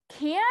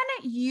Can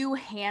you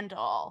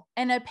handle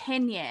an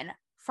opinion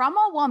from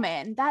a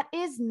woman that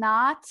is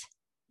not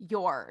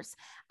yours?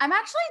 I'm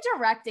actually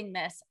directing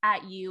this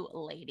at you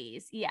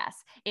ladies. Yes,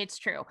 it's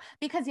true.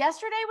 Because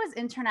yesterday was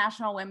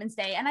International Women's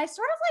Day, and I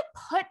sort of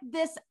like put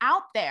this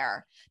out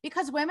there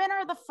because women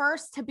are the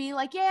first to be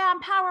like, yeah,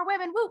 empower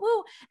women, woo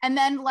woo, and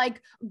then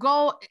like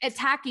go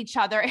attack each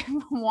other if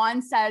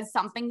one says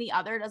something the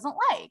other doesn't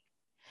like.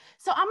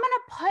 So I'm going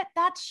to put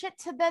that shit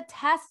to the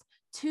test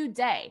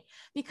today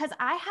because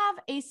I have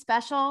a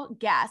special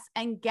guest.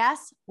 And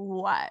guess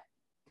what?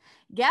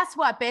 Guess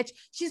what, bitch?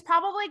 She's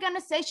probably going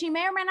to say, she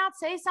may or may not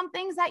say some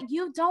things that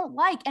you don't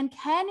like. And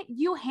can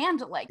you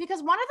handle it?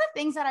 Because one of the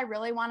things that I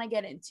really want to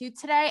get into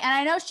today, and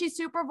I know she's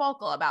super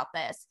vocal about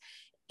this,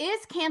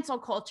 is cancel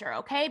culture,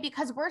 okay?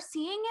 Because we're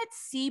seeing it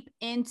seep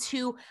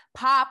into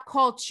pop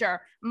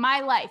culture, my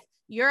life,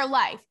 your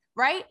life,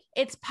 right?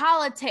 It's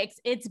politics,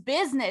 it's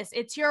business,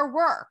 it's your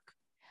work.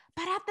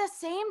 But at the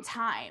same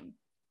time,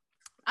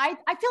 I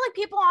feel like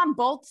people on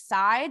both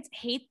sides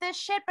hate this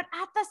shit, but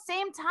at the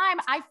same time,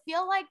 I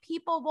feel like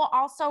people will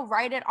also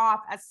write it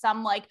off as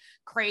some like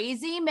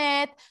crazy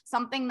myth,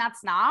 something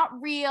that's not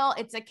real.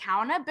 It's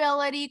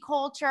accountability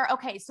culture.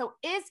 Okay, so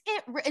is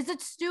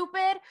it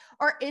stupid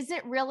or is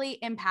it really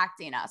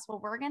impacting us? Well,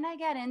 we're going to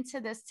get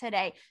into this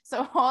today.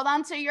 So hold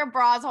on to your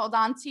bras, hold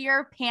on to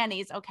your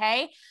panties,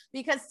 okay?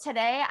 Because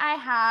today I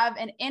have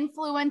an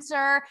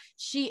influencer.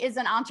 She is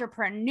an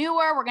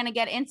entrepreneur. We're going to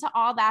get into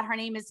all that. Her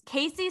name is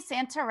Casey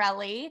Santarelli.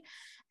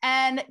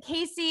 And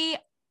Casey,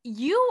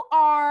 you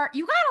got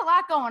a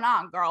lot going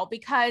on, girl,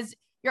 because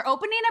you're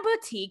opening a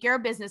boutique, you're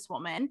a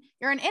businesswoman,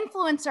 you're an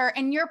influencer,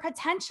 and you're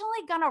potentially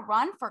going to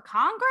run for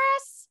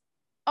Congress.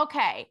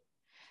 Okay.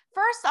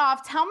 First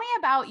off, tell me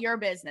about your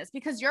business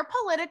because you're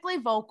politically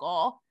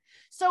vocal.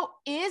 So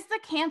is the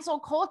cancel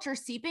culture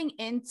seeping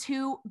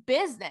into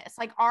business?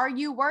 Like, are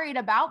you worried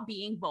about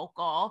being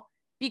vocal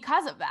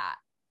because of that?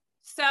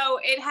 So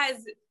it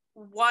has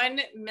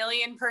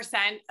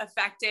 1,000,000%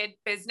 affected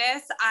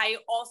business. I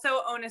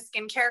also own a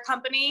skincare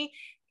company,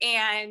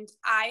 and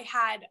I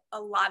had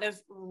a lot of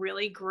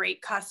really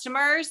great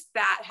customers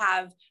that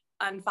have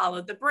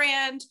unfollowed the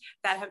brand,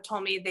 that have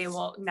told me they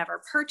will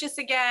never purchase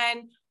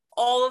again,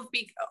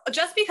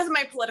 just because of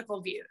my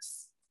political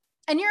views.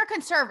 And you're a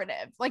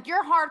conservative, like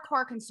you're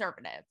hardcore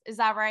conservative. Is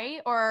that right?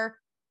 Or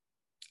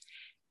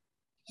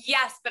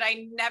yes, but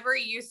I never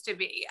used to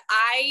be.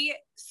 I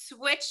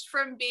switched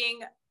from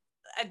being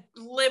a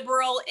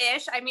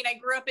liberal-ish. I mean, I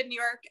grew up in New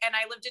York and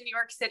I lived in New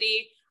York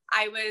City.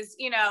 I was,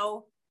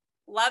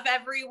 love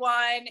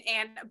everyone.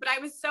 But I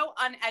was so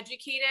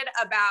uneducated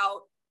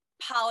about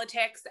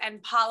politics and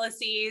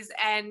policies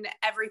and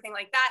everything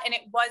like that. And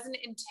it wasn't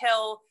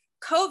until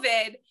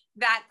COVID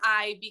that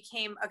I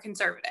became a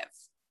conservative.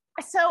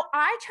 So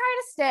I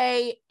try to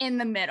stay in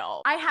the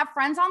middle. I have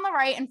friends on the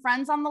right and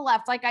friends on the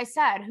left, like I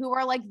said, who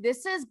are like,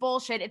 this is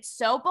bullshit. It's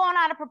so blown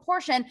out of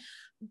proportion.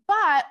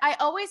 But I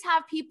always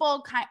have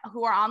people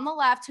who are on the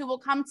left who will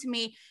come to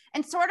me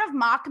and sort of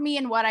mock me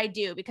in what I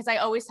do because I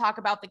always talk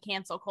about the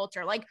cancel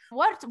culture. Like,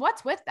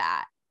 what's with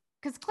that?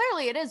 Because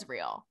clearly it is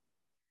real.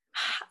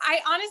 I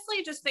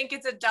honestly just think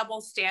it's a double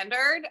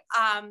standard.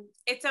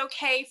 It's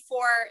okay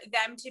for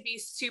them to be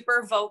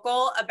super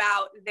vocal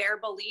about their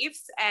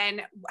beliefs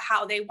and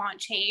how they want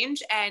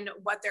change and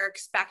what they're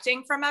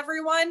expecting from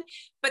everyone.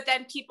 But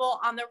then people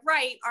on the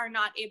right are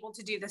not able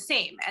to do the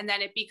same. And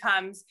then it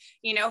becomes,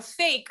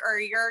 fake, or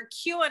you're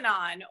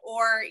QAnon,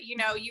 or,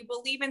 you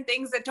believe in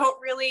things that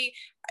don't really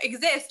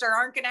exist or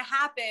aren't going to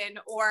happen,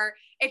 or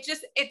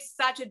it's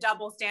such a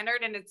double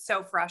standard, and it's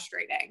so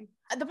frustrating.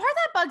 The part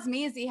that bugs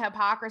me is the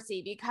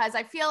hypocrisy, because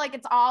I feel like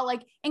it's all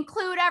like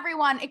include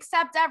everyone,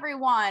 accept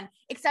everyone,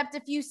 except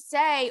if you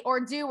say or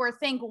do or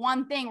think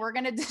one thing, we're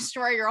going to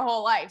destroy your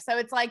whole life. So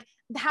it's like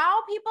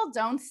how people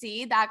don't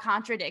see that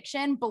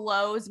contradiction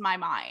blows my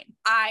mind.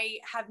 I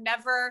have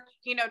never,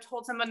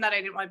 told someone that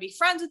I didn't want to be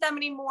friends with them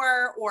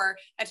anymore, or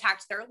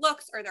attacked their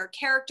looks or their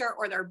character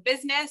or their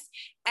business.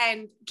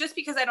 And just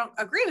because I don't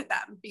agree with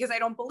them, because I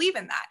don't believe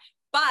in that,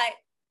 but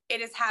it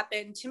has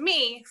happened to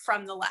me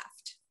from the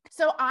left.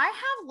 So I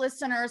have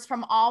listeners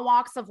from all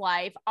walks of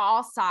life,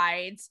 all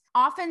sides,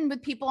 often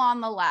with people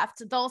on the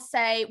left. They'll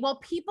say, well,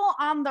 people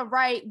on the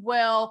right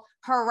will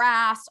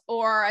harass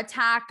or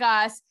attack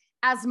us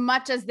as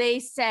much as they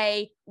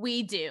say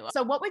we do.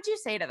 So what would you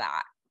say to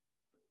that?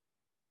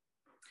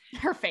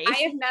 Her face. I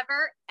have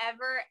never,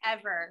 ever,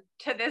 ever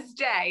to this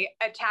day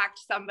attacked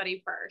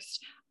somebody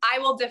first. I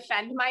will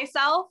defend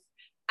myself.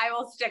 I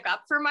will stick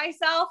up for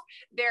myself.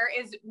 There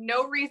is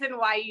no reason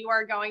why you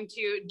are going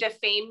to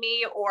defame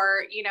me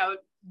or,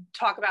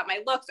 talk about my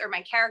looks or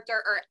my character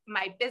or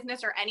my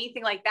business or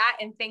anything like that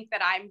and think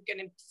that I'm going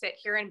to sit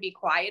here and be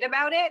quiet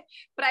about it.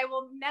 But I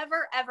will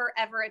never, ever,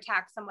 ever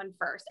attack someone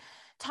first.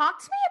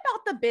 Talk to me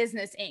about the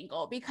business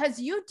angle, because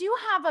you do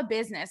have a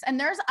business, and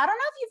I don't know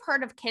if you've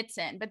heard of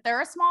Kitson, but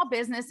they're a small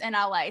business in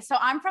LA. So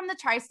I'm from the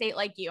tri-state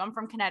like you. I'm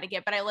from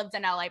Connecticut, but I lived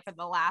in LA for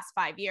the last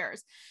 5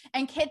 years.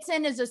 And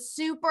Kitson is a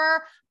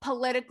super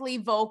politically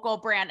vocal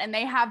brand, and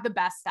they have the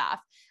best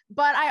stuff.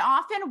 But I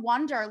often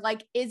wonder,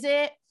 like, is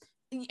it,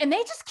 and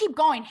they just keep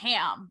going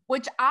ham,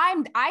 which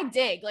I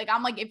dig. Like,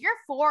 I'm like, if you're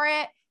for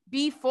it,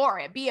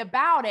 be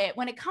about it.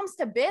 When it comes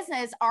to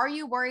business, are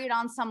you worried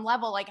on some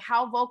level, like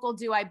how vocal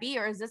do I be,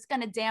 or is this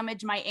going to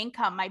damage my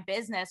income, my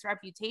business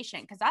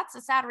reputation? Because that's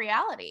a sad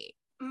reality.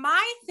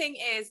 My thing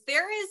is,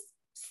 there is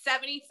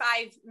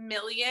 75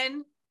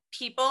 million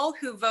people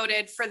who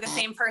voted for the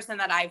same person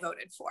that I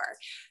voted for.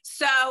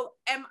 So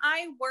am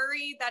I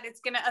worried that it's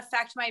going to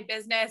affect my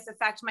business,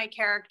 affect my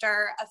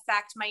character,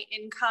 affect my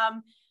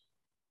income?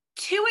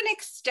 To an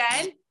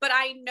extent, but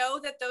I know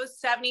that those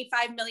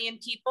 75 million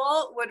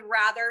people would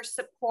rather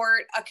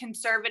support a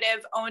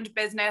conservative owned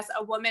business,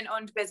 a woman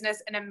owned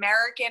business, an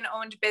American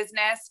owned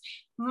business,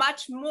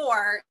 much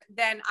more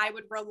than I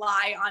would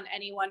rely on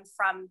anyone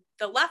from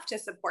the left to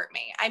support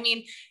me. I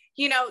mean,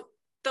 you know,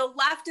 the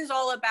left is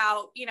all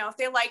about, you know, if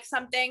they like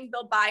something,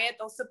 they'll buy it,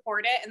 they'll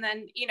support it. And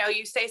then, you know,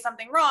 you say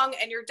something wrong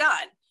and you're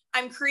done.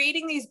 I'm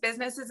creating these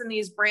businesses and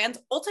these brands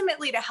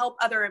ultimately to help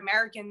other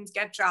Americans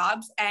get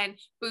jobs and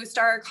boost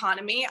our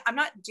economy. I'm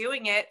not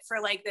doing it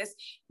for like this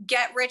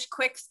get rich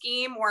quick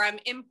scheme where I'm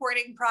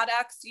importing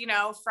products, you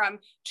know, from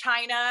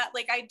China.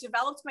 Like, I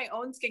developed my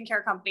own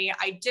skincare company.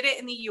 I did it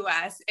in the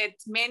US.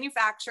 It's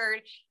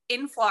manufactured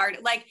in Florida.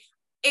 Like,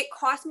 it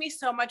cost me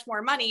so much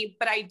more money,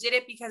 but I did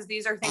it because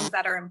these are things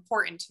that are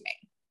important to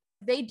me.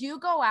 They do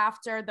go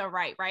after the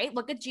right?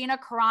 Look at Gina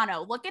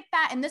Carano. Look at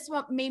that. And this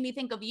what made me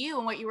think of you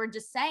and what you were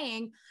just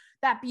saying,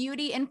 that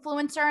beauty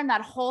influencer and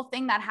that whole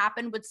thing that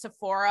happened with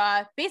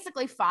Sephora,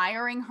 basically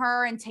firing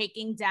her and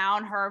taking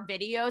down her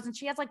videos. And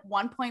she has like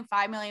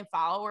 1.5 million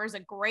followers,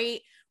 a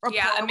great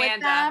rapport with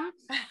them.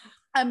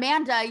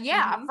 Amanda,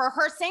 yeah, for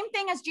her, same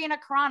thing as Gina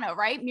Carano,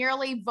 right?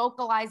 Merely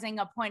vocalizing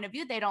a point of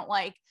view they don't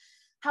like.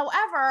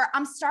 However,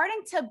 I'm starting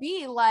to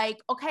be like,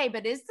 okay,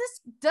 but does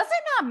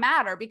it not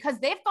matter? Because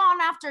they've gone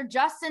after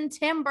Justin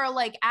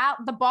Timberlake, at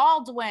the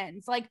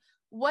Baldwins. Like,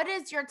 what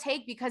is your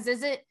take? Because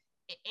is it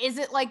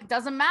like,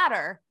 doesn't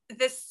matter?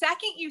 The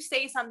second you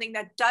say something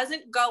that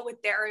doesn't go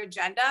with their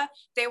agenda,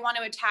 they want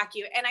to attack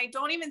you. And I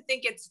don't even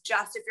think it's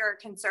just if you're a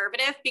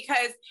conservative,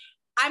 because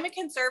I'm a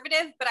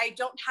conservative, but I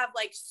don't have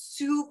like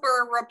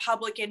super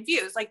Republican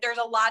views. Like, there's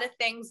a lot of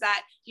things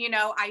that, you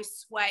know, I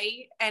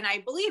sway and I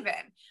believe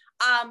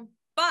in.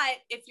 But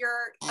if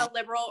you're a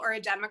liberal or a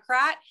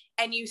Democrat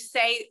and you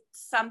say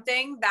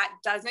something that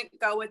doesn't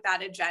go with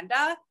that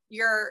agenda,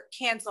 you're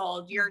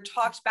canceled, you're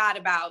talked bad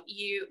about,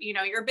 you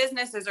know, your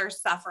businesses are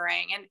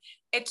suffering. And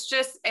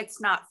it's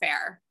not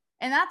fair.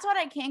 And that's what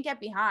I can't get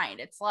behind.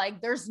 It's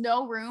like, there's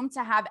no room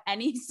to have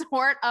any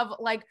sort of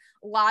like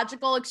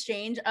logical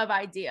exchange of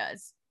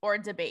ideas or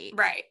debate.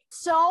 Right.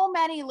 So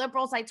many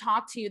liberals I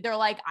talk to, they're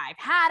like, I've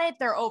had it.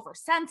 They're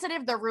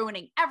oversensitive. They're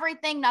ruining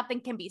everything.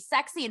 Nothing can be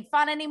sexy and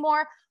fun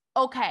anymore.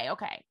 Okay.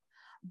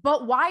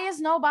 But why is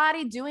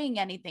nobody doing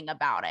anything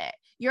about it?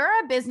 You're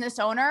a business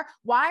owner.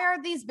 Why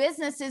are these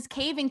businesses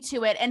caving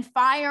to it and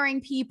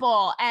firing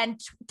people and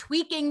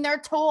tweaking their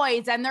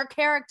toys and their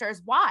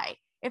characters? Why?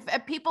 If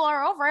people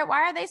are over it,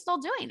 why are they still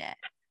doing it?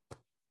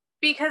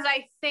 Because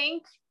I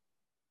think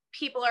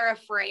people are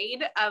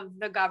afraid of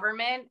the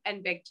government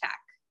and big tech.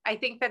 I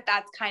think that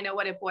that's kind of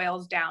what it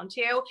boils down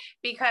to,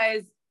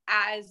 because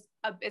as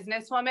a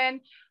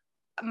businesswoman,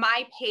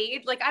 my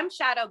page, like, I'm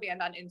shadow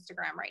banned on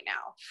Instagram right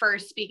now for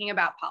speaking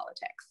about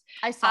politics.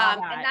 I saw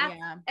that.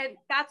 And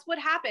that's what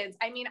happens.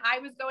 I mean, I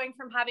was going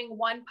from having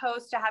one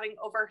post to having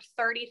over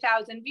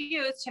 30,000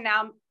 views to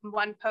now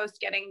one post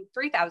getting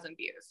 3,000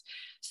 views.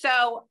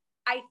 So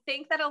I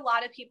think that a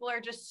lot of people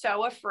are just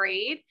so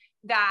afraid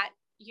that,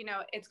 you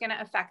know, it's going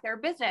to affect their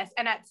business.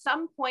 And at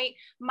some point,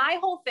 my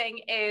whole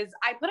thing is,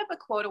 I put up a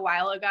quote a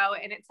while ago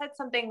and it said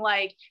something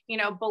like, you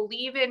know,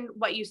 believe in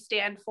what you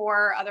stand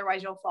for,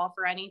 otherwise you'll fall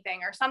for anything,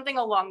 or something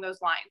along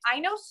those lines.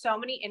 I know so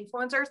many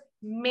influencers,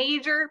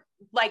 major,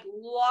 like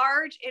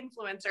large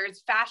influencers,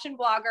 fashion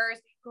bloggers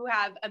who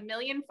have 1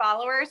 million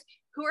followers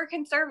who are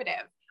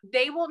conservative.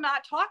 They will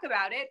not talk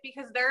about it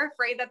because they're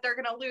afraid that they're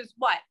going to lose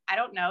what? I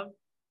don't know,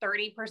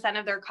 30%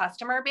 of their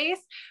customer base.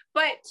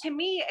 But to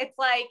me, it's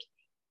like,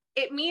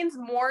 it means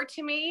more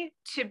to me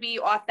to be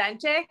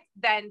authentic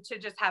than to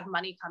just have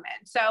money come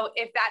in. So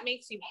if that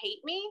makes you hate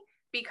me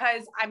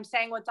because I'm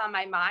saying what's on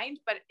my mind,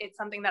 but it's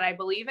something that I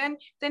believe in,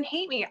 then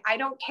hate me. I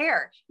don't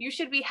care. You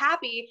should be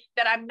happy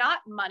that I'm not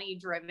money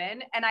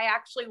driven and I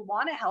actually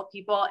want to help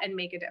people and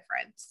make a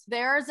difference.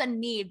 There's a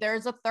need,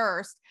 there's a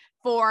thirst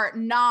for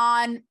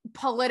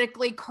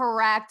non-politically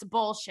correct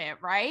bullshit,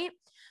 right?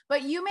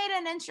 But you made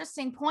an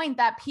interesting point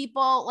that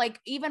people, like,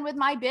 even with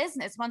my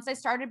business, once I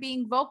started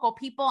being vocal,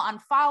 people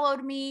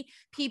unfollowed me,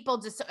 people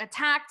just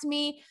attacked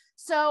me.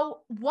 So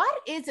what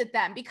is it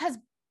then? Because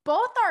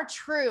both are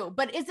true,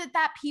 but is it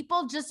that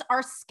people just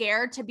are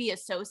scared to be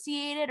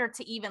associated or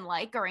to even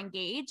like or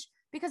engage?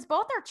 Because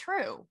both are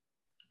true.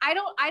 I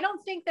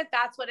don't think that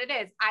that's what it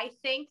is. I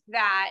think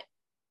that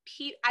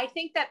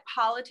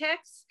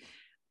politics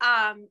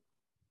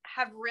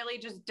have really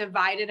just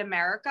divided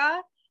America.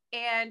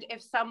 And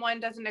if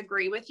someone doesn't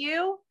agree with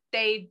you,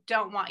 they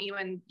don't want you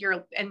in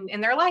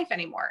their life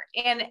anymore.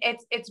 And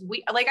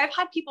like, I've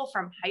had people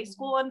from high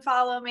school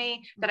unfollow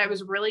me that I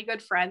was really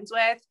good friends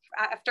with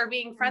after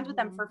being friends with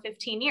them for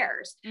 15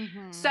 years.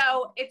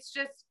 So it's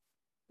just,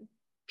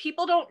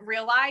 people don't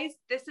realize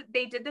this.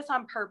 They did this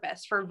on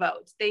purpose for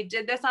votes. They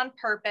did this on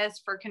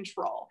purpose for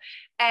control.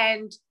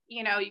 And,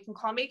 you know, you can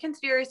call me a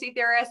conspiracy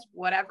theorist,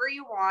 whatever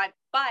you want,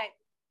 but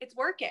it's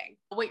working.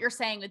 What you're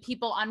saying with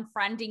people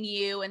unfriending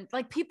you and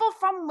like people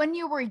from when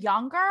you were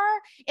younger,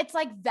 it's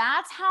like,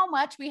 that's how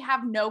much we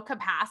have no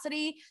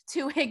capacity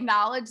to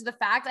acknowledge the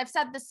fact. I've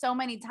said this so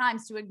many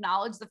times, to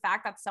acknowledge the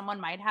fact that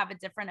someone might have a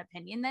different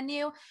opinion than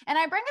you. And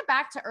I bring it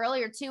back to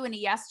earlier too, in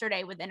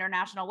yesterday with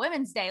International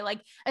Women's Day,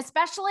 like,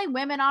 especially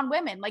women on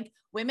women, like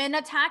women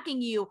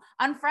attacking you,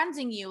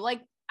 unfriending you,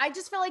 like, I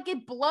just feel like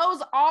it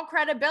blows all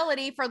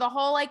credibility for the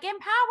whole, like, empower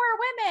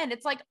women.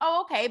 It's like,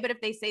 oh, okay. But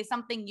if they say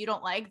something you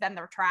don't like, then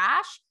they're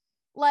trash.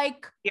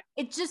 Like,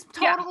 it just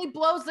totally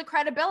blows the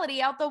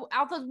credibility out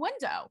the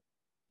window.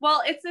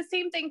 Well, it's the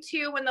same thing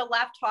too, when the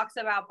left talks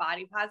about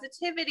body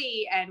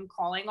positivity and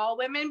calling all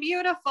women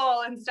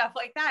beautiful and stuff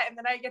like that. And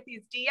then I get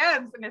these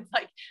DMs and it's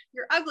like,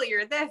 you're ugly,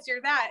 you're this,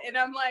 you're that. And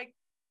I'm like,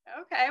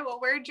 okay, well,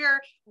 where'd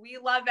your we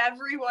love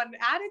everyone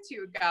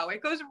attitude go?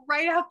 It goes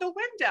right out the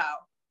window.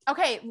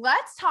 Okay,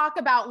 let's talk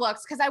about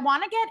looks, because I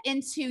want to get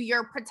into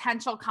your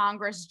potential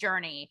Congress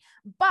journey,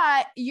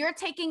 but you're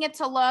taking it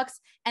to looks.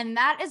 And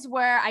that is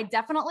where I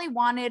definitely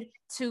wanted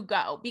to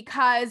go,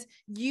 because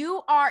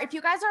you are, if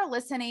you guys are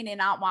listening and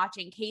not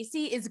watching,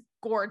 Casey is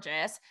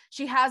gorgeous.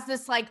 She has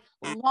this like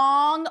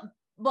long,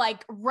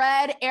 like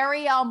red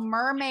Ariel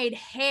mermaid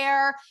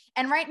hair.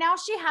 And right now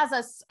she has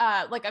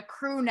a like a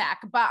crew neck,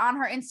 but on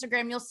her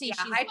Instagram, you'll see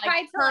she's I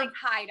tried to like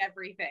hide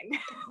everything.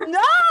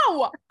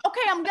 No.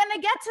 Okay. I'm going to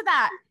get to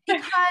that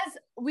because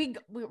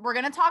we're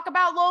going to talk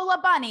about Lola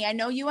Bunny. I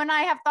know you and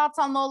I have thoughts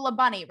on Lola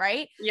Bunny,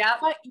 right? Yeah.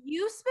 But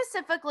you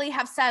specifically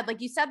have said,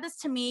 like, you said this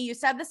to me, you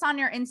said this on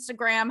your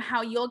Instagram,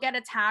 how you'll get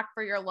attacked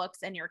for your looks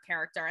and your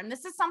character. And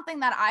this is something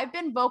that I've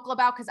been vocal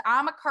about because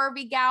I'm a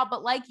curvy gal,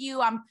 but like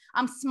you,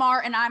 I'm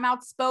smart and I'm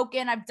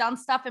outspoken. I've done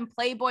stuff in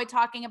Playboy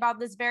talking about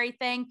this very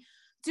thing.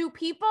 Do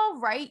people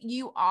write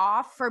you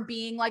off for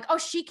being like, oh,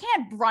 she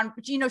can't run,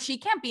 you know, she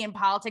can't be in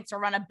politics or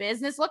run a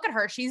business. Look at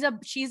her. She's a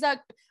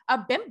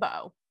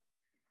bimbo.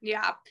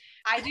 Yeah.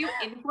 I do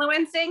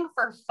influencing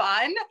for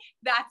fun.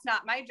 That's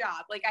not my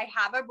job. Like, I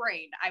have a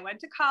brain. I went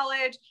to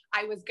college.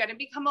 I was going to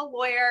become a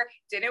lawyer.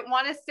 Didn't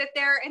want to sit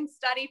there and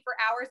study for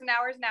hours and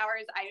hours and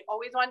hours. I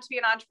always wanted to be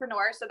an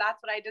entrepreneur. So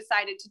that's what I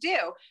decided to do.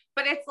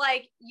 But it's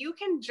like, you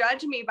can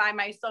judge me by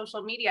my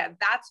social media.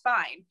 That's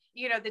fine.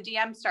 You know, the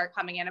DMs start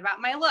coming in about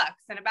my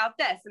looks and about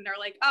this. And they're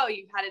like, oh,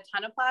 you've had a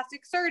ton of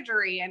plastic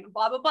surgery and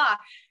blah, blah, blah.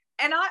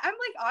 And I'm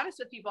like honest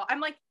with people.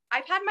 I'm like,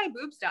 I've had my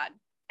boobs done.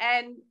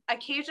 And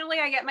occasionally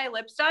I get my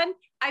lips done.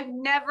 I've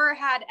never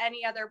had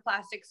any other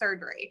plastic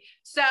surgery.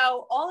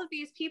 So all of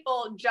these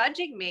people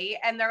judging me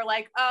and they're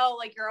like, oh,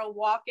 like you're a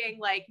walking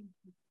like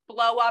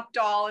blow up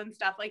doll and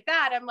stuff like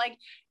that. I'm like,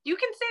 you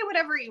can say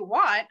whatever you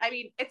want. I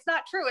mean, it's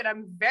not true. And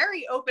I'm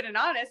very open and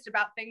honest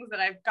about things that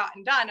I've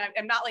gotten done.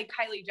 I'm not like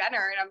Kylie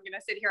Jenner and I'm going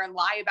to sit here and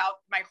lie about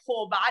my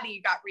whole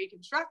body got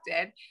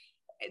reconstructed.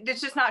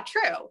 It's just not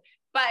true.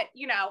 But,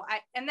 you know,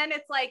 and then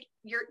it's like,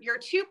 you're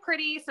too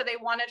pretty, so they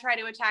want to try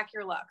to attack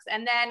your looks.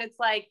 And then it's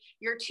like,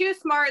 you're too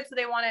smart, so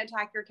they want to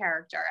attack your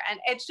character. And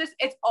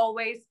it's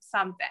always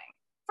something.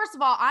 First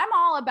of all, I'm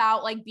all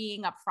about like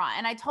being upfront,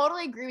 and I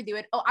totally agree with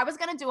you. I was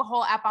going to do a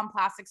whole ep on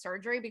plastic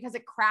surgery because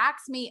it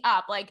cracks me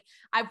up. Like,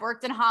 I've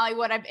worked in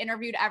Hollywood. I've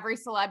interviewed every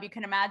celeb you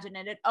can imagine.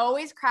 And it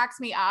always cracks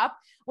me up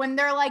when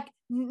they're like,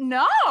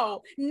 no,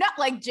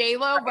 like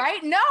J-Lo,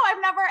 right? No,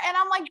 I've never. And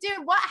I'm like,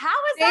 dude, what, how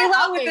is that?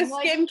 J-Lo with the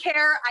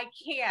skincare, I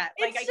can't.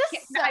 Like, I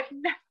can't.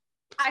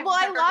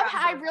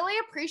 I really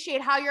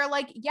appreciate how you're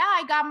like, yeah,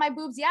 I got my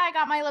boobs. Yeah, I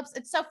got my lips.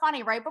 It's so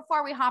funny. Right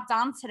before we hopped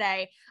on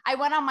today, I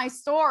went on my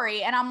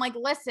story and I'm like,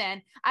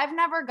 listen, I've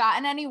never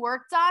gotten any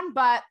work done,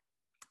 but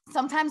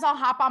sometimes I'll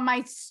hop on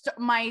my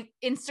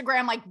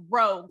Instagram, like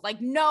rogue, like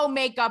no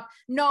makeup,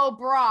 no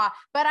bra,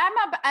 but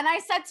and I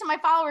said to my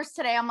followers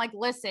today, I'm like,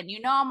 listen,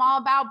 you know, I'm all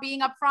about being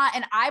upfront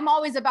and I'm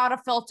always about a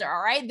filter.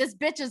 All right. This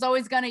bitch is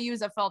always going to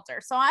use a filter.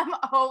 So I'm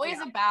always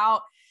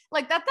about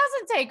like, that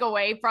doesn't take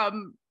away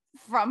from,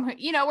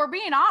 you know, we're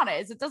being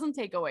honest. It doesn't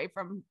take away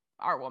from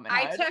our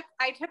womanhood.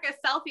 I took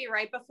a selfie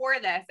right before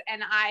this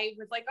and I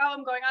was like, oh,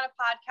 I'm going on a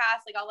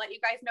podcast. Like, I'll let you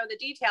guys know the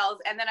details.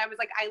 And then I was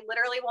like, I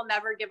literally will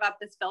never give up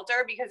this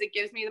filter because it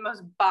gives me the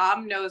most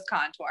bomb nose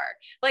contour.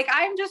 Like,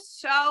 I'm just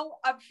so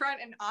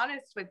upfront and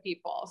honest with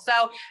people.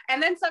 So,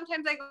 and then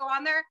sometimes I go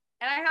on there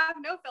and I have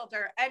no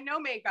filter and no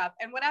makeup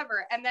and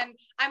whatever. And then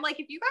I'm like,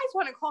 if you guys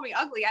want to call me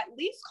ugly, at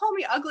least call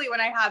me ugly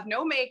when I have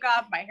no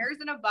makeup, my hair's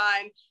in a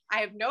bun, I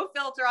have no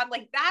filter on.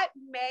 Like, that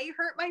may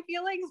hurt my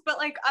feelings, but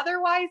like,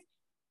 otherwise,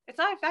 it's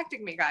not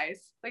affecting me, guys.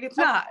 Like, it's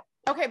not.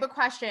 Okay, but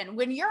question,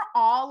 when you're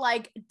all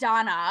like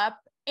done up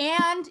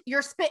and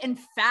you're spitting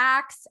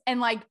facts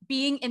and like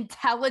being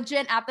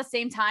intelligent at the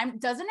same time,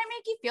 doesn't it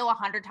make you feel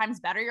 100 times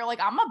better? You're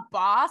like, I'm a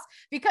boss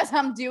because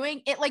I'm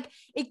doing it. Like,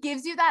 it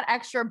gives you that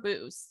extra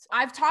boost.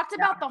 I've talked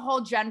about the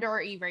whole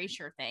gender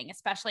erasure thing,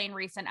 especially in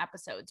recent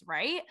episodes,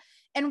 right?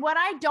 And what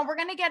we're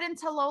going to get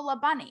into Lola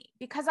Bunny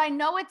because I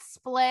know it's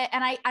split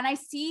and I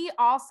see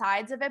all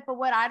sides of it, but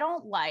what I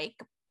don't like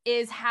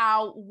is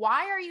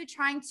why are you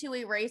trying to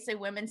erase a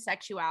woman's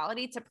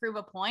sexuality to prove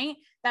a point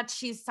that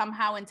she's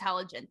somehow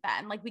intelligent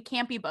then? Like, we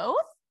can't be both?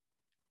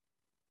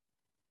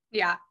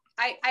 Yeah,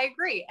 I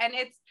agree.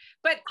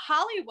 But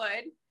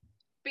Hollywood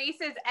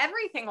bases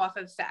everything off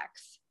of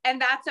sex. And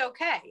that's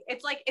okay.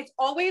 It's like, it's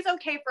always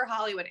okay for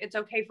Hollywood. It's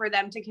okay for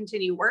them to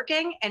continue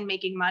working and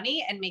making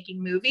money and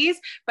making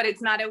movies, but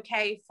it's not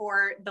okay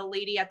for the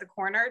lady at the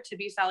corner to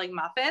be selling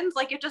muffins.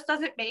 Like, it just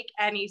doesn't make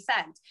any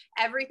sense.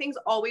 Everything's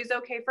always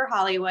okay for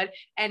Hollywood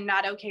and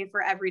not okay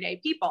for everyday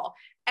people.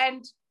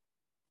 And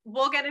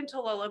we'll get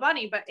into Lola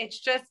Bunny, but it's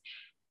just,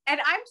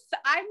 and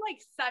I'm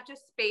like such a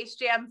Space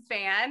Jam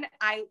fan.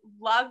 I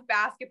love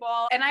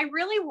basketball. And I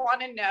really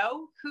want to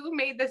know who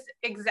made this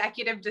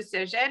executive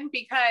decision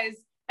because,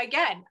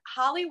 again,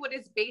 Hollywood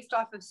is based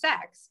off of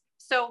sex.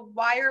 So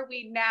why are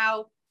we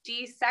now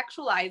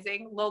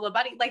desexualizing Lola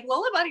Bunny? Like,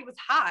 Lola Bunny was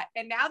hot,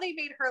 and now they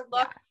made her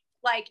look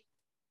like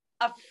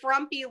a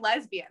frumpy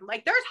lesbian.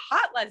 Like, there's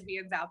hot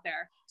lesbians out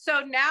there. So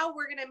now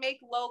we're going to make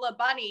Lola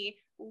Bunny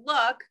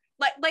look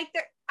like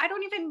I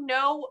don't even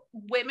know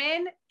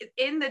women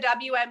in the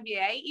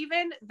WNBA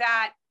even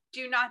that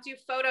do not do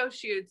photo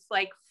shoots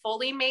like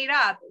fully made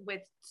up with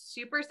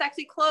super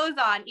sexy clothes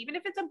on, even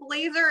if it's a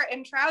blazer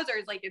and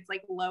trousers, like it's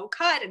like low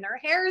cut and their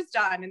hair is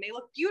done and they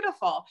look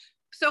beautiful.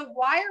 So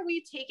why are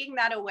we taking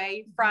that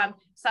away from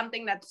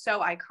something that's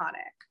so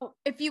iconic?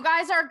 If you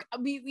guys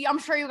I'm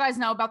sure you guys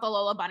know about the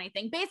Lola Bunny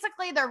thing.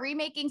 Basically, they're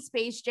remaking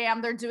Space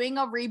Jam. They're doing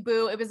a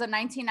reboot. It was a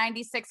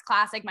 1996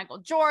 classic, Michael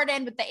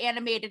Jordan with the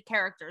animated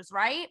characters,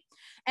 right?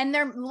 And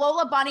their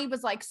Lola Bunny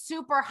was like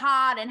super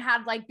hot and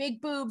had like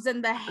big boobs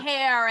and the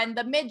hair and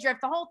the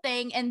midriff, the whole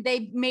thing. And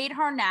they made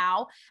her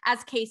now,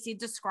 as Casey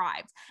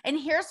described. And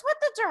here's what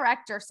the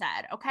director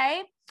said,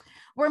 okay?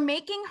 We're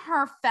making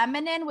her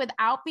feminine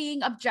without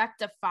being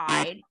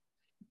objectified,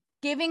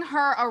 giving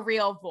her a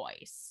real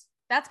voice.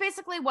 That's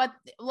basically what,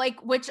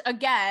 like, which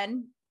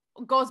again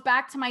goes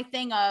back to my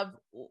thing of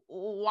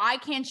why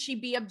can't she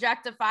be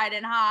objectified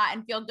and hot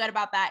and feel good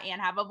about that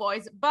and have a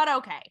voice? But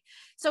okay.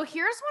 So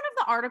here's one of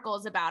the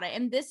articles about it.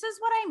 And this is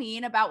what I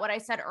mean about what I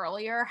said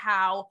earlier,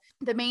 how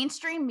the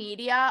mainstream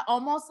media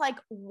almost like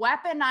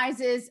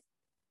weaponizes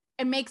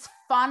and makes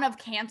fun of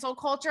cancel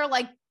culture.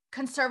 Like,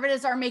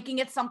 conservatives are making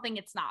it something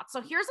it's not. So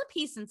here's a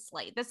piece in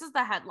Slate. This is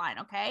the headline,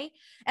 okay?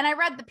 And I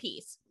read the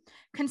piece.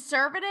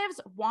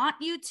 Conservatives want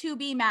you to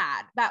be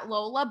mad that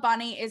Lola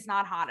Bunny is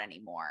not hot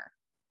anymore.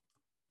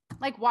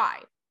 Like,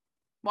 why?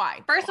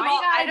 Why? First of Why all,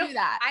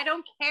 I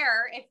don't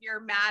care if you're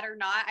mad or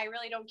not. I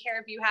really don't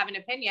care if you have an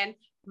opinion.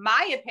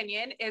 My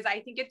opinion is I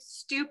think it's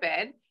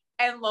stupid.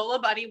 And Lola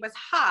Bunny was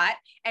hot.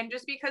 And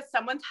just because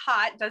someone's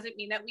hot doesn't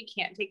mean that we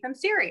can't take them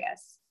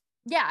serious.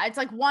 Yeah, it's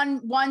like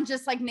one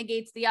just like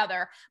negates the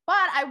other.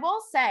 But I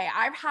will say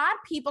I've had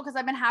people, because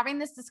I've been having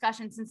this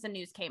discussion since the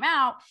news came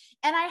out,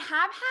 and I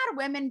have had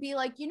women be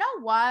like, you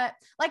know what?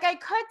 Like, I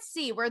could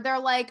see where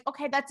they're like,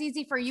 okay, that's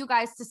easy for you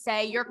guys to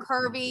say. You're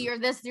curvy, you're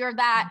this, you're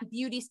that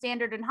beauty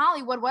standard in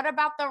Hollywood. What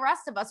about the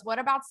rest of us? What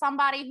about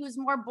somebody who's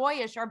more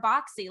boyish or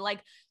boxy? Like,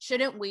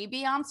 shouldn't we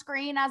be on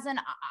screen as an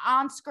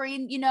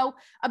on-screen,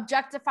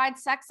 objectified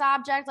sex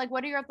object? Like,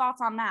 what are your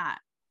thoughts on that?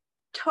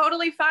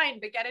 Totally fine,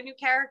 but get a new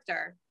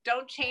character.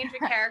 Don't change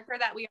a character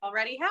that we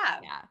already have.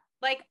 Yeah.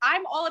 Like,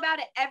 I'm all about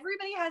it.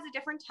 Everybody has a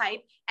different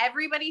type.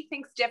 Everybody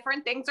thinks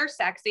different things are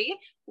sexy.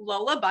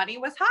 Lola Bunny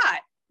was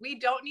hot. We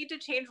don't need to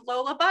change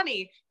Lola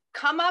Bunny.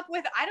 Come up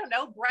with, I don't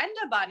know,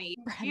 Brenda Bunny,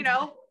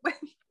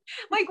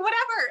 like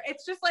whatever.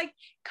 It's just like,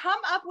 come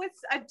up with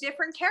a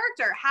different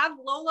character. Have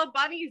Lola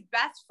Bunny's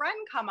best friend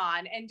come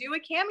on and do a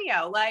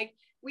cameo. Like,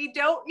 we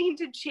don't need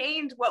to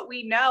change what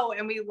we know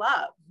and we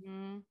love.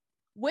 Mm-hmm.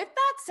 With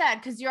that said,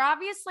 because you're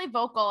obviously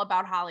vocal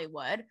about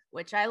Hollywood,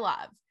 which I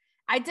love.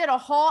 I did a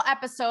whole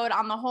episode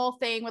on the whole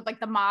thing with like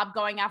the mob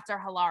going after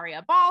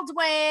Hilaria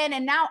Baldwin.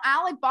 And now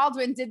Alec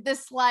Baldwin did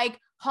this like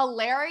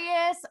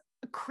hilarious,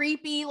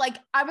 creepy, like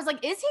I was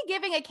like, is he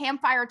giving a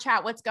campfire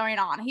chat? What's going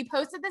on? He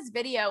posted this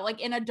video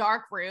like in a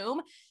dark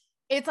room.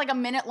 It's like a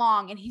minute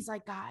long. And he's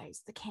like,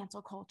 guys, the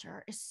cancel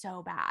culture is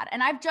so bad.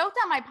 And I've joked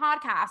on my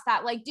podcast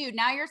that like, dude,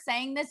 now you're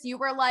saying this, you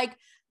were like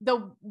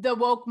the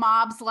woke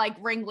mob's like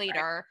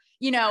ringleader,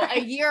 a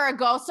year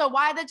ago. So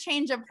why the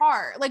change of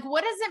heart? Like,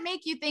 what does it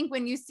make you think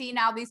when you see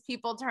now these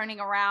people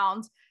turning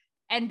around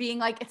and being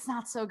like, it's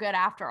not so good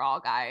after all,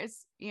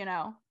 guys,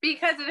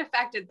 Because it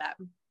affected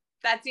them.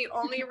 That's the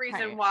only reason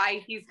right.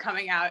 why he's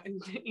coming out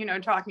and,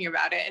 talking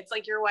about it. It's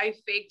like your wife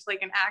faked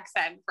like an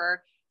accent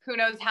for who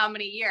knows how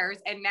many years.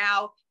 And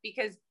now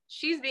because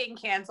she's being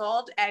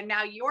canceled and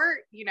now you're,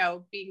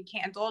 being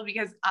canceled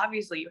because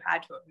obviously you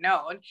had to have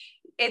known,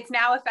 it's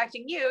now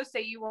affecting you. So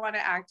you want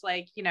to act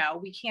like,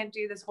 we can't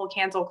do this whole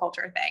cancel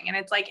culture thing. And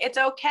it's like, it's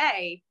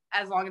okay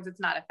as long as it's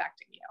not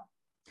affecting you.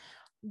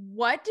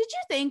 What did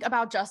you think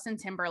about Justin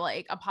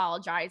Timberlake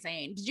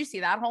apologizing? Did you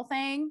see that whole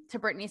thing to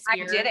Britney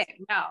Spears? I didn't,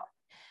 no.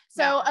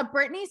 So a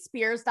Britney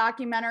Spears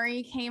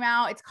documentary came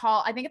out.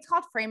 I think it's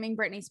called Framing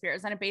Britney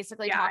Spears. And it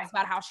basically talks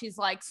about how she's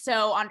like,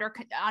 so under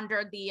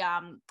the,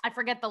 I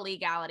forget the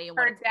legality. Of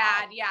her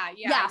dad. Yeah.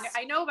 Yes.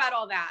 I know about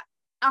all that.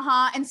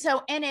 And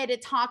so in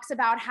it talks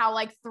about how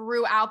like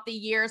throughout the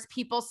years,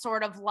 people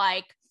sort of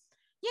like,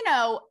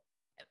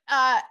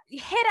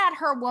 hit at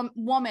her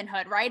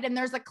womanhood, right? And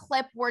there's a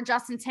clip where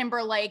Justin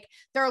Timberlake,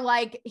 they're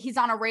like, he's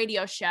on a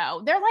radio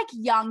show. They're like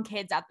young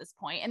kids at this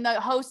point, and the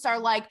hosts are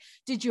like,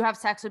 "Did you have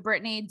sex with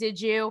Britney? Did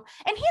you?"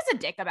 And he's a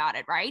dick about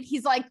it, right?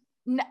 He's like,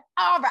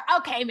 "All right,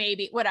 okay,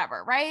 maybe,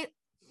 whatever," right?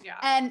 Yeah.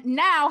 And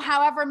now,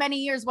 however many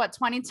years,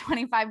 20,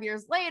 25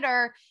 years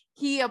later,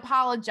 he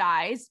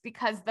apologized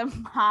because the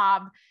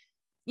mob,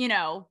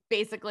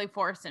 basically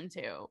forced him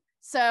to.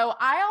 So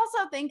I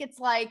also think it's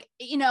like,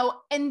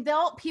 and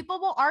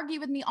people will argue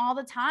with me all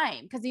the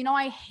time because,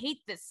 I hate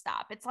this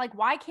stuff. It's like,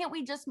 why can't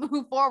we just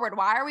move forward?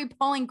 Why are we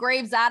pulling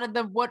graves out of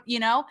the wood,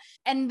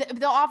 And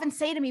they'll often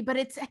say to me, but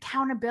it's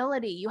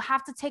accountability. You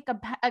have to take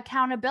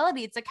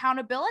accountability. It's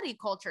accountability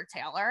culture,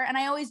 Taylor. And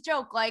I always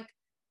joke like,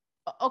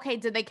 okay,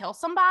 did they kill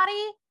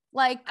somebody?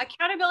 Like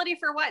accountability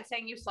for what?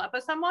 Saying you slept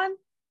with someone?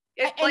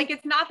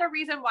 It's not the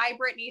reason why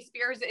Britney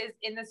Spears is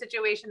in the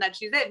situation that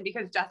she's in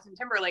because Justin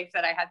Timberlake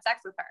said I had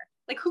sex with her.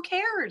 Like, who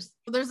cares?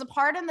 There's a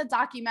part in the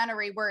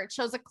documentary where it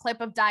shows a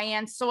clip of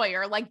Diane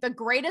Sawyer, like the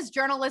greatest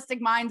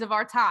journalistic minds of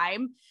our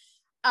time,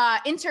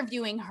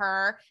 interviewing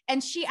her.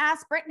 And she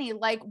asked Britney,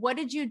 like, what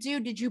did you do?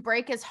 Did you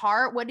break his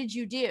heart? What did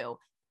you do?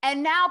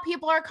 And now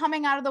people are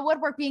coming out of the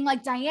woodwork being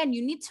like, Diane,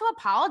 you need to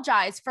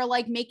apologize for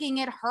like making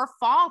it her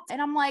fault.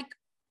 And I'm like,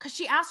 because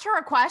she asked her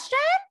a question?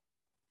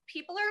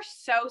 People are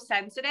so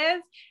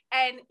sensitive,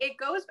 and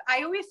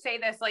I always say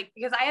this, like,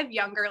 because I have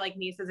younger like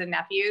nieces and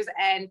nephews,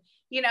 and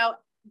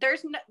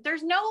there's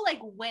no like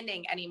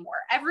winning anymore.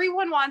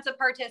 Everyone wants a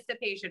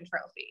participation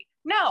trophy.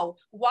 No,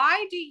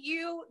 why do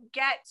you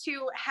get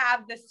to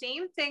have the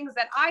same things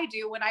that I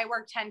do when I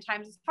work 10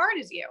 times as hard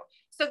as you?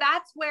 So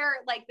that's where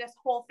like this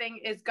whole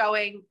thing is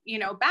going,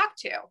 back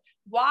to.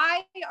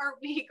 Why are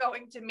we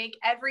going to make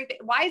everything?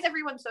 Why is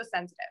everyone so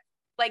sensitive?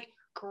 Like,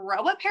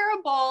 grow a pair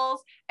of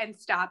balls and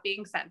stop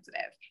being sensitive.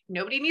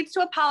 Nobody needs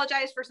to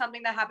apologize for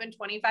something that happened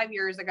 25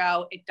 years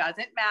ago. It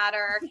doesn't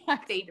matter.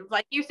 They,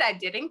 like you said,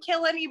 didn't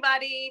kill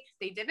anybody.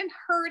 They didn't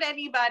hurt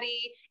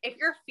anybody. If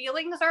your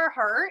feelings are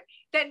hurt,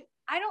 then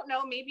I don't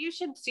know, maybe you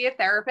should see a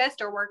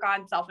therapist or work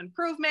on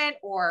self-improvement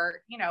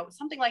or,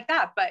 something like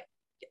that. But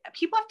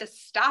people have to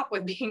stop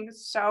with being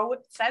so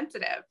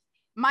sensitive.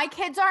 My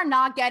kids are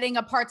not getting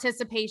a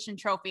participation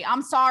trophy.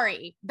 I'm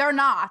sorry. They're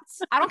not.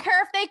 I don't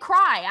care if they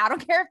cry. I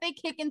don't care if they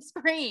kick and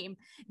scream.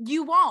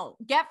 You won't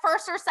get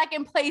first or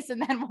second place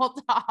and then we'll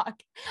talk.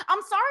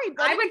 I'm sorry,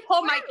 but I would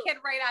pull my kid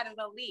right out of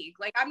the league.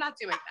 Like, I'm not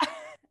doing that.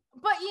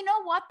 But you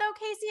know what though,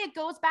 Casey? It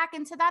goes back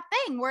into that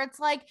thing where it's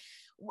like,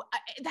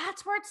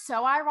 that's where it's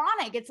so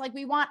ironic. It's like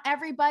we want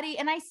everybody,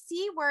 and I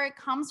see where it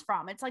comes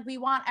from. It's like we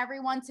want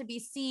everyone to be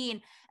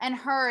seen and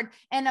heard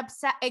and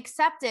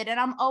accepted. And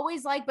I'm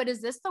always like, but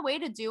is this the way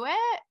to do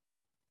it?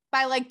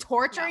 By like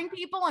torturing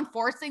people and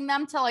forcing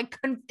them to like,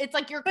 it's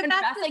like you're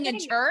confessing in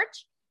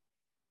church.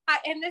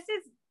 And this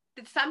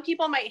is, some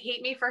people might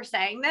hate me for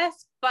saying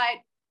this, but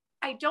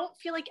I don't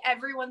feel like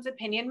everyone's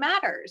opinion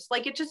matters.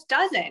 Like, it just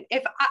doesn't.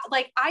 If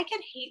I could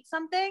hate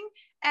something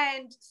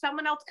and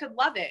someone else could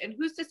love it. And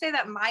who's to say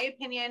that my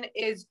opinion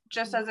is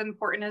just as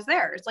important as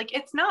theirs? Like,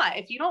 it's not.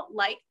 If you don't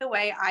like the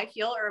way I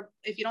feel, or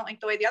if you don't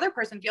like the way the other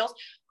person feels,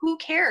 who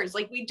cares?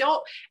 Like,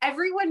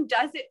 everyone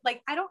does it.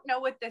 Like, I don't know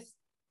what this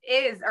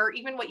is, or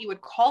even what you would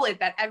call it,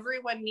 that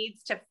everyone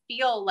needs to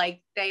feel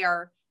like they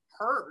are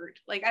heard.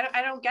 Like,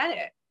 I don't get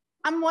it.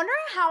 I'm wondering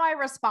how I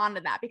respond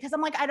to that, because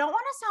I'm like, I don't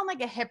want to sound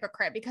like a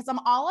hypocrite because I'm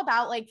all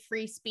about like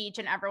free speech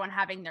and everyone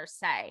having their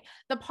say.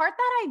 The part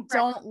that I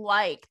don't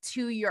like,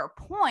 to your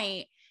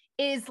point,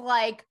 is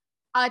like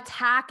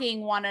attacking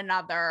one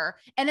another.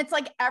 And it's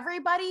like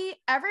everyone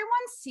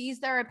sees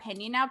their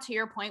opinion now, to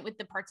your point with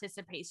the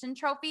participation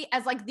trophy,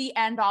 as like the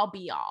end all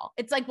be all.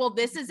 It's like, well,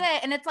 this is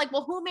it. And it's like,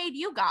 well, who made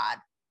you God?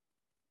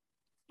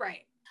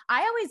 Right.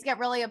 I always get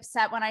really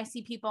upset when I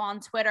see people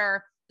on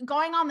Twitter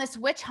going on this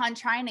witch hunt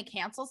trying to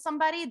cancel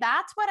somebody.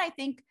 That's what I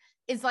think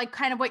is like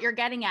kind of what you're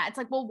getting at. It's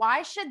like, well,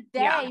 why should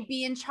they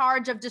be in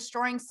charge of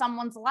destroying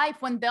someone's life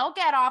when they'll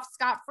get off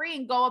scot-free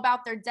and go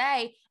about their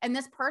day, and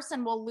this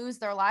person will lose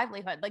their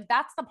livelihood? Like,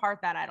 that's the part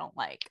that I don't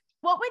like.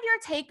 What would your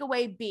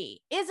takeaway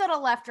be? Is it a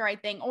left or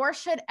right thing, or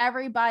should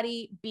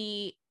everybody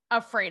be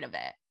afraid of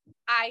it?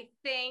 I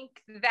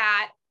think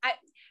that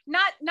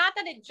not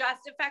that it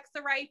just affects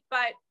the right,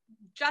 but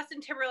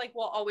Justin Timberlake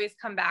will always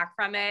come back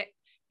from it.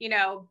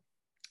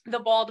 the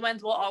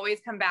Baldwins will always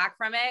come back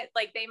from it.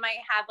 Like they might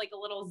have like a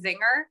little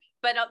zinger,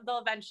 but they'll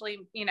eventually,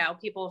 you know,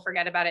 people will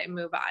forget about it and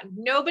move on.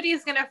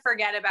 Nobody's going to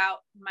forget about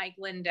Mike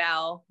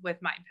Lindell with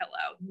My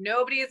Pillow.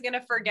 Nobody is going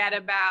to forget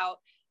about,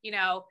 you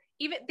know,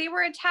 even they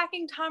were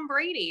attacking Tom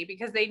Brady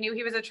because they knew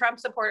he was a Trump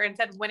supporter and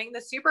said winning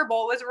the Super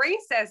Bowl was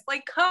racist.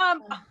 Like,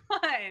 come on.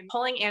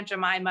 Pulling Aunt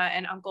Jemima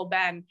and Uncle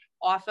Ben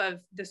off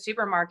of the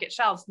supermarket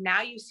shelves.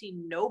 Now you see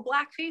no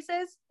black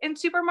faces in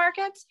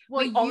supermarkets.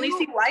 Well, we only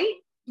see white.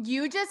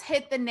 You just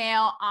hit the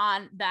nail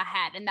on the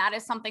head. And that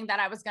is something that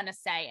I was going to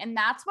say. And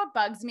that's what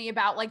bugs me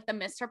about like the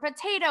Mr.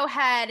 Potato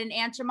Head and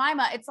Aunt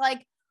Jemima. It's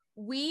like,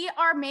 we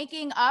are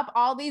making up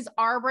all these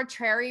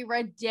arbitrary,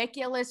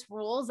 ridiculous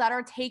rules that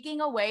are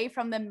taking away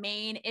from the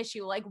main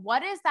issue. Like,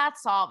 what is that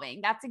solving?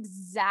 That's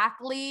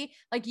exactly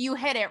like you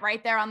hit it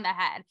right there on the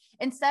head.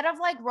 Instead of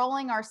like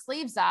rolling our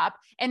sleeves up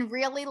and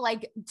really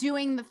like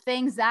doing the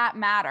things that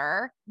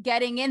matter,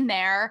 getting in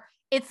there,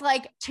 it's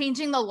like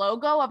changing the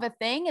logo of a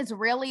thing is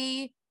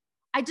really,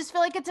 I just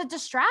feel like it's a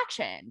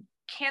distraction.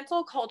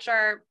 Cancel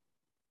culture,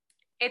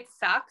 it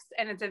sucks.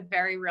 And it's a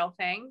very real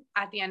thing.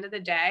 At the end of the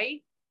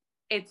day,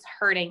 it's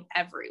hurting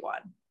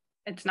everyone.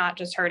 It's not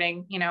just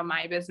hurting, you know,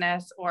 my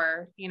business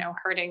or, you know,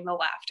 hurting the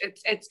left.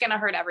 It's going to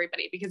hurt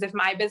everybody, because if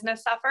my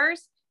business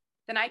suffers,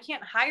 then I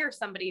can't hire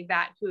somebody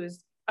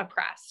who's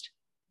oppressed.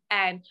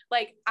 And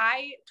like,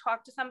 I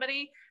talked to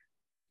somebody,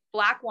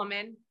 Black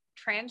woman,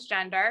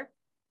 transgender.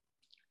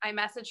 I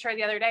messaged her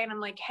the other day and I'm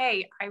like,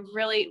 hey, I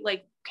really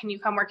like, can you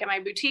come work at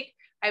my boutique?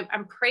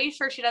 I'm pretty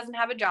sure she doesn't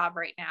have a job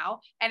right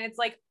now. And it's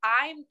like,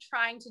 I'm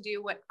trying to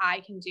do what I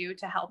can do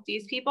to help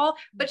these people,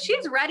 but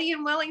she's ready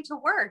and willing to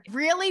work.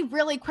 Really,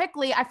 really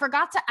quickly, I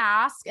forgot to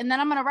ask, and then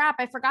I'm going to wrap.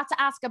 I forgot to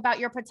ask about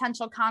your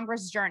potential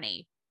Congress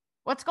journey.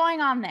 What's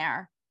going on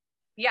there?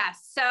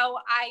 Yes. So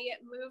I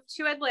moved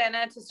to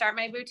Atlanta to start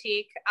my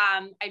boutique.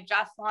 I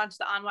just launched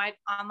the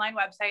online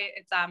website.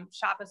 It's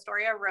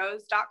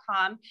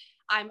shopastoriarose.com.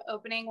 I'm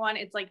opening one.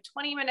 It's like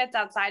 20 minutes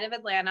outside of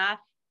Atlanta.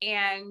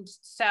 And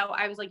so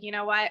I was like, you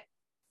know what?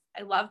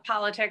 I love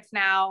politics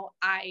now.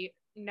 I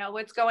know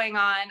what's going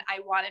on.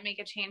 I want to make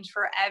a change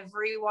for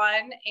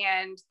everyone.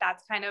 And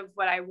that's kind of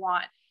what I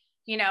want,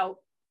 you know,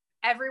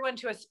 everyone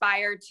to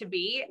aspire to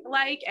be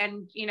like,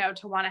 and, you know,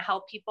 to want to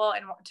help people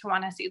and to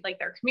want to see like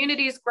their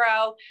communities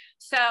grow.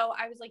 So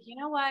I was like, you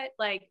know what?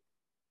 Like,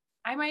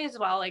 I might as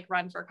well like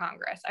run for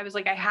Congress. I was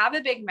like, I have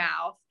a big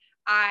mouth.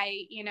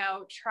 I, you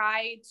know,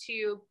 try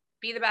to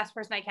be the best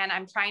person I can.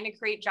 I'm trying to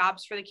create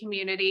jobs for the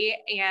community,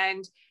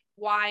 and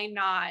why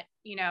not,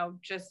 you know,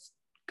 just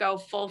go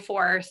full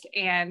force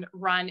and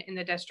run in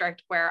the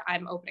district where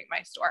I'm opening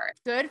my store.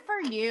 Good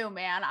for you,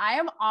 man. I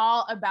am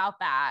all about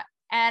that.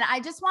 And I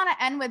just want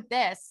to end with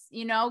this,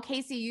 you know,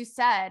 Casey, you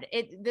said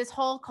it, this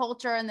whole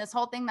culture and this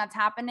whole thing that's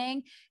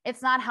happening,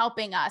 it's not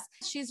helping us.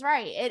 She's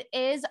right. It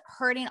is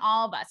hurting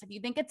all of us. If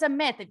you think it's a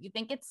myth, if you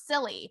think it's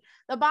silly,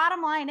 the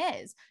bottom line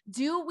is,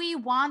 do we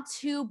want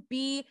to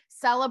be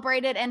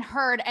celebrated and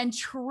heard and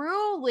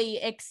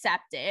truly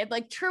accepted,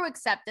 like true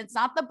acceptance,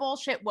 not the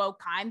bullshit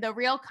woke kind, the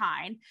real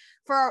kind,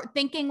 for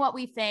thinking what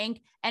we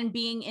think and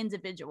being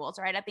individuals,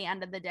 right? At the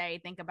end of the day,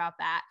 think about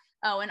that.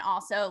 Oh, and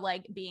also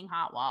like being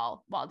hot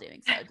while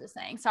doing so, just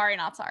saying. Sorry,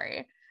 not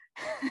sorry.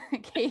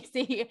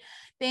 Casey,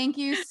 thank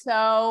you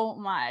so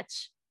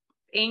much.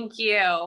 Thank you.